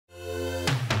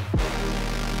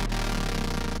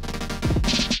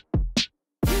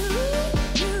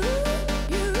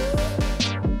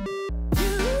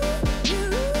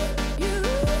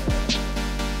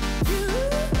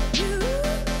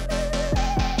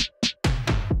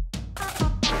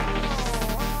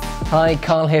Hi,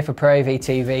 Carl here for ProAV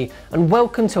TV, and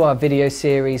welcome to our video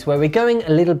series where we're going a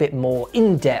little bit more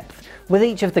in depth with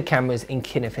each of the cameras in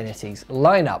Kinefinity's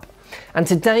lineup. And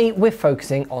today we're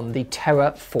focusing on the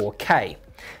Terra 4K.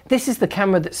 This is the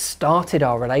camera that started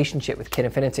our relationship with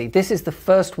Kinefinity. This is the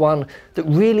first one that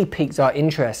really piqued our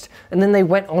interest, and then they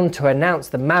went on to announce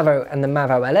the Mavo and the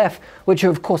Mavo LF, which are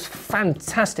of course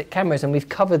fantastic cameras, and we've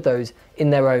covered those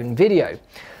in their own video.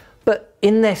 But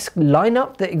in this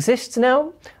lineup that exists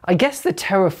now, I guess the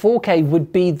Terra 4K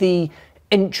would be the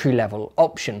entry-level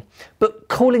option. But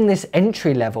calling this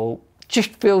entry-level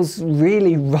just feels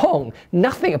really wrong.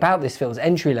 Nothing about this feels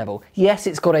entry-level. Yes,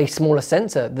 it's got a smaller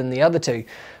sensor than the other two,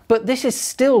 but this has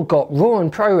still got RAW and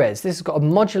ProRes. This has got a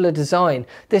modular design.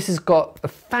 This has got a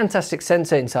fantastic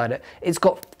sensor inside it. It's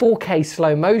got 4K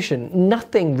slow motion.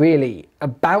 Nothing really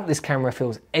about this camera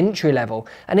feels entry-level,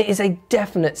 and it is a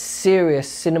definite serious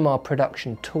cinema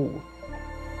production tool.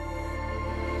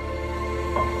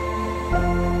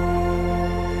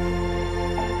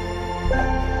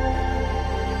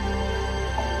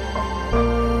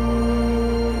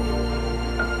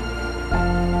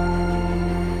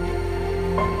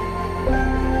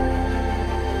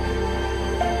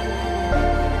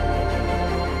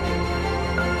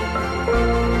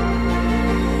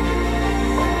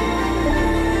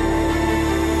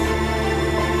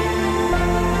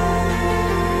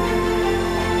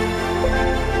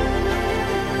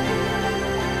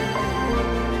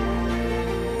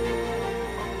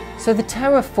 So the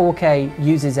Terra 4K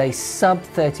uses a sub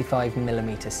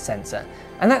 35mm sensor,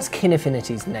 and that's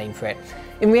Kinefinity's name for it.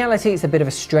 In reality, it's a bit of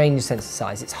a strange sensor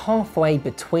size. It's halfway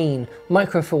between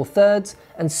micro four thirds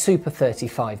and super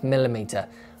 35mm.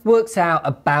 Works out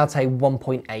about a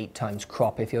 1.8 times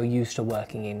crop if you're used to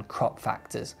working in crop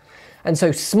factors. And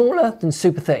so smaller than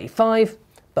super 35,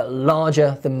 but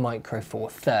larger than micro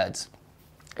four thirds.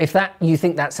 If you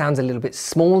think that sounds a little bit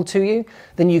small to you,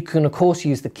 then you can of course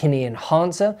use the Kine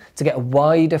Enhancer to get a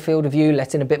wider field of view,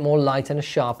 let in a bit more light and a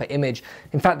sharper image.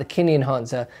 In fact, the Kine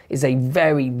Enhancer is a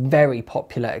very, very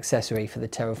popular accessory for the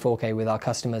Terra 4K with our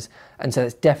customers, and so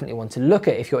it's definitely one to look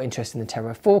at if you're interested in the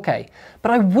Terra 4K.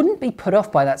 But I wouldn't be put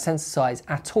off by that sensor size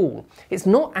at all. It's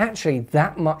not actually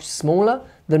that much smaller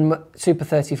than super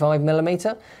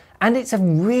 35mm. And it's a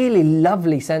really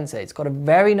lovely sensor. It's got a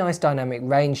very nice dynamic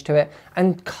range to it,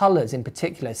 and colors in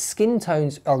particular. Skin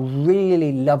tones are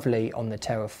really lovely on the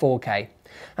Terra 4K.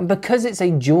 And because it's a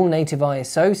dual native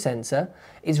ISO sensor,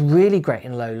 it's really great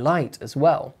in low light as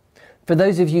well. For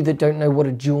those of you that don't know what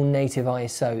a dual native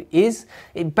ISO is,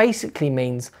 it basically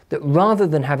means that rather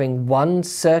than having one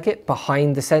circuit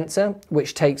behind the sensor,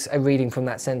 which takes a reading from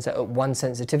that sensor at one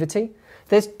sensitivity,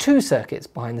 there's two circuits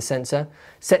behind the sensor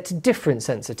set to different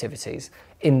sensitivities.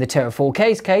 In the Terra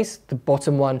 4K's case, the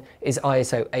bottom one is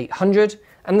ISO 800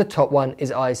 and the top one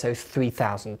is ISO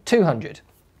 3200.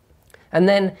 And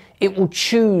then it will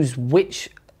choose which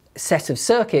set of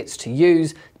circuits to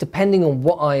use depending on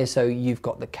what ISO you've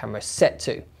got the camera set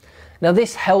to. Now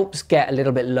this helps get a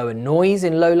little bit lower noise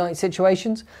in low light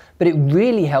situations, but it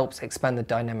really helps expand the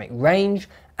dynamic range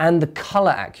and the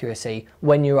color accuracy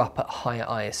when you're up at higher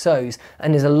ISOs,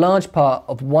 and is a large part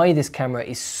of why this camera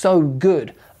is so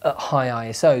good at high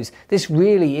ISOs. This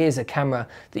really is a camera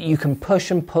that you can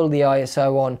push and pull the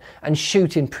ISO on and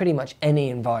shoot in pretty much any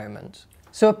environment.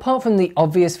 So apart from the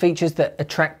obvious features that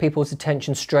attract people's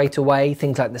attention straight away,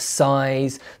 things like the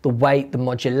size, the weight, the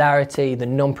modularity, the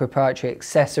non-proprietary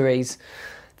accessories,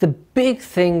 the big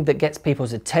thing that gets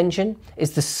people's attention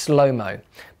is the slow-mo.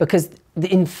 Because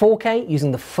in 4K,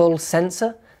 using the full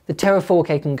sensor, the Terra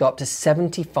 4K can go up to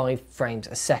 75 frames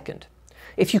a second.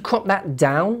 If you crop that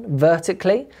down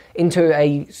vertically into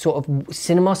a sort of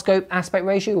cinemascope aspect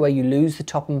ratio where you lose the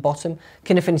top and bottom,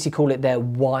 Kinefinity call it their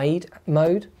wide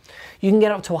mode, you can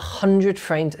get up to 100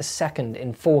 frames a second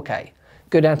in 4K.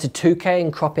 Go down to 2K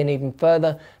and crop in even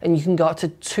further, and you can go up to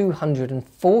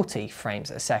 240 frames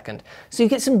a second. So you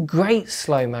get some great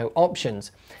slow-mo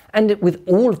options. And with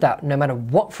all of that, no matter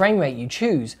what frame rate you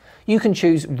choose, you can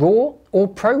choose RAW or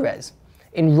ProRes.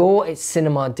 In RAW, it's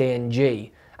Cinema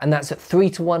DNG, and that's at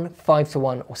 3:1,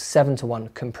 5:1, or 7:1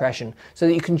 compression, so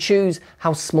that you can choose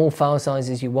how small file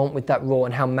sizes you want with that RAW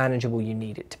and how manageable you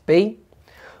need it to be.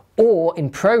 Or in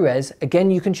ProRes,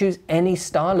 again, you can choose any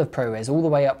style of ProRes, all the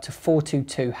way up to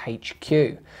 422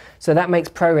 HQ. So that makes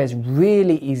ProRes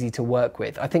really easy to work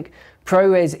with. I think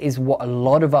ProRes is what a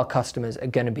lot of our customers are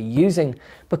going to be using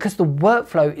because the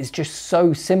workflow is just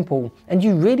so simple and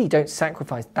you really don't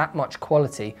sacrifice that much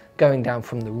quality going down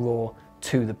from the RAW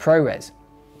to the ProRes.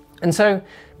 And so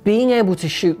being able to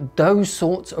shoot those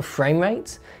sorts of frame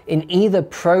rates in either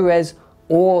ProRes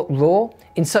or RAW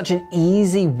in such an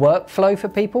easy workflow for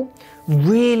people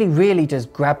really does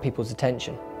grab people's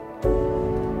attention.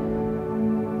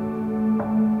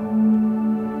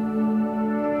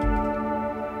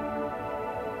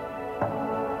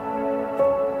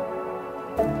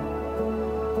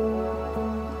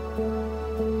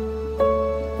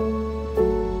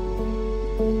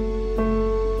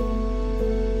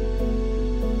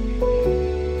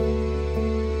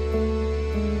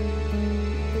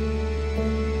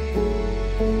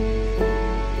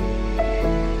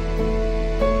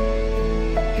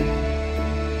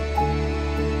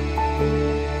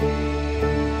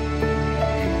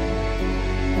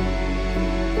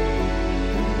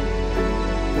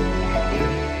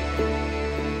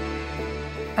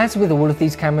 As with all of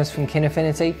these cameras from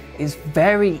Kinefinity, it's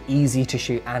very easy to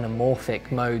shoot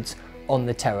anamorphic modes on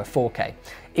the Terra 4K.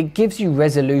 It gives you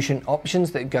resolution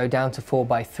options that go down to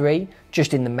 4:3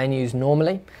 just in the menus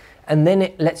normally, and then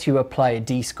it lets you apply a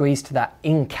de-squeeze to that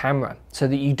in camera so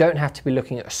that you don't have to be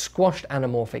looking at a squashed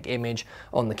anamorphic image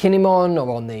on the Kinemon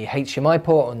or on the HDMI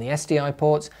port, on the SDI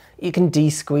ports. You can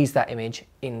de-squeeze that image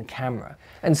in camera.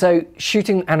 And so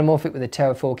shooting anamorphic with a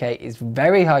Terra 4K is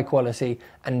very high quality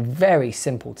and very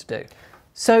simple to do.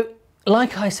 So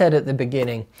like I said at the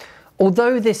beginning,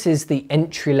 although this is the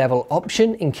entry-level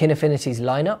option in Kinefinity's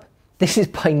lineup, this is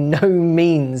by no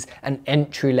means an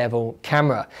entry-level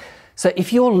camera. So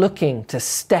if you're looking to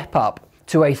step up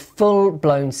to a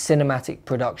full-blown cinematic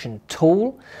production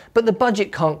tool, but the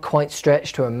budget can't quite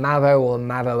stretch to a Mavo or a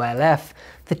Mavo LF,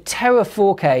 the Terra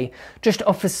 4K just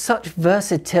offers such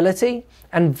versatility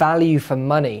and value for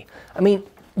money. I mean,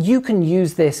 you can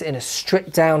use this in a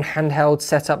stripped down handheld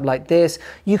setup like this.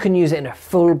 You can use it in a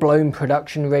full-blown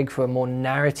production rig for a more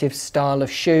narrative style of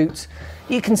shoots.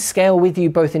 You can scale with you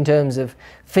both in terms of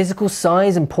physical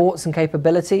size and ports and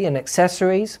capability and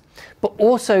accessories, but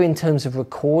also in terms of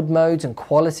record modes and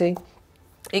quality.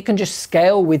 It can just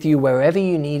scale with you wherever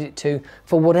you need it to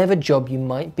for whatever job you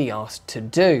might be asked to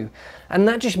do. And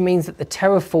that just means that the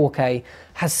Terra 4K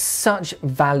has such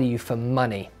value for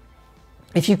money.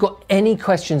 If you've got any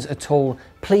questions at all,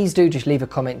 please do just leave a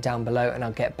comment down below and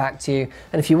I'll get back to you.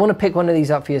 And if you want to pick one of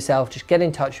these up for yourself, just get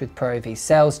in touch with ProAV's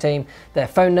sales team. Their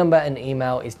phone number and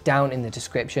email is down in the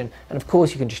description. And of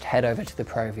course, you can just head over to the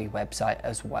ProAV website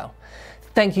as well.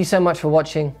 Thank you so much for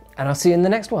watching, and I'll see you in the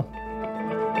next one.